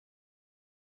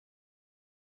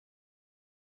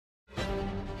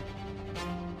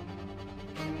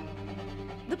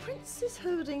The prince is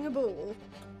holding a ball.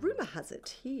 Rumour has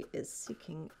it he is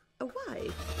seeking a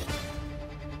wife.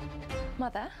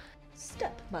 Mother,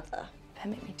 Stepmother.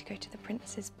 permit me to go to the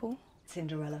prince's ball.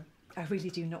 Cinderella, I really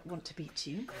do not want to beat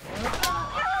you.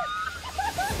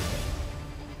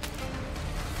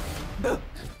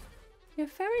 Your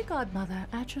fairy godmother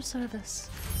at your service.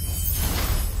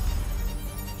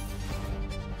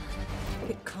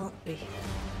 It can't be.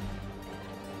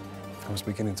 I was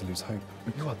beginning to lose hope.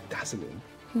 But you are dazzling.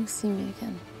 You'll see me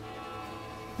again.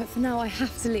 But for now, I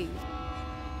have to leave.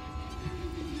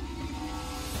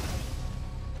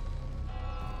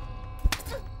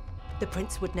 The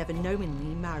prince would never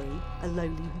knowingly marry a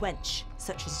lowly wench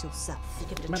such as yourself.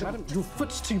 Give it a try. Madam, your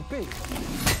foot's too big.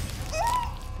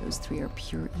 Those three are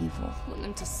pure evil. I want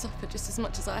them to suffer just as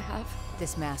much as I have.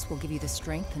 This mask will give you the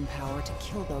strength and power to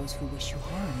kill those who wish you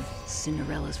harm.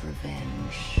 Cinderella's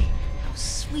revenge. How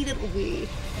sweet it'll be.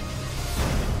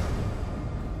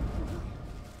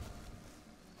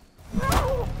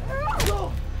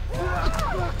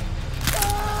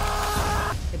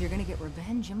 If you're gonna get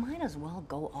revenge, you might as well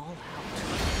go all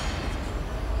out.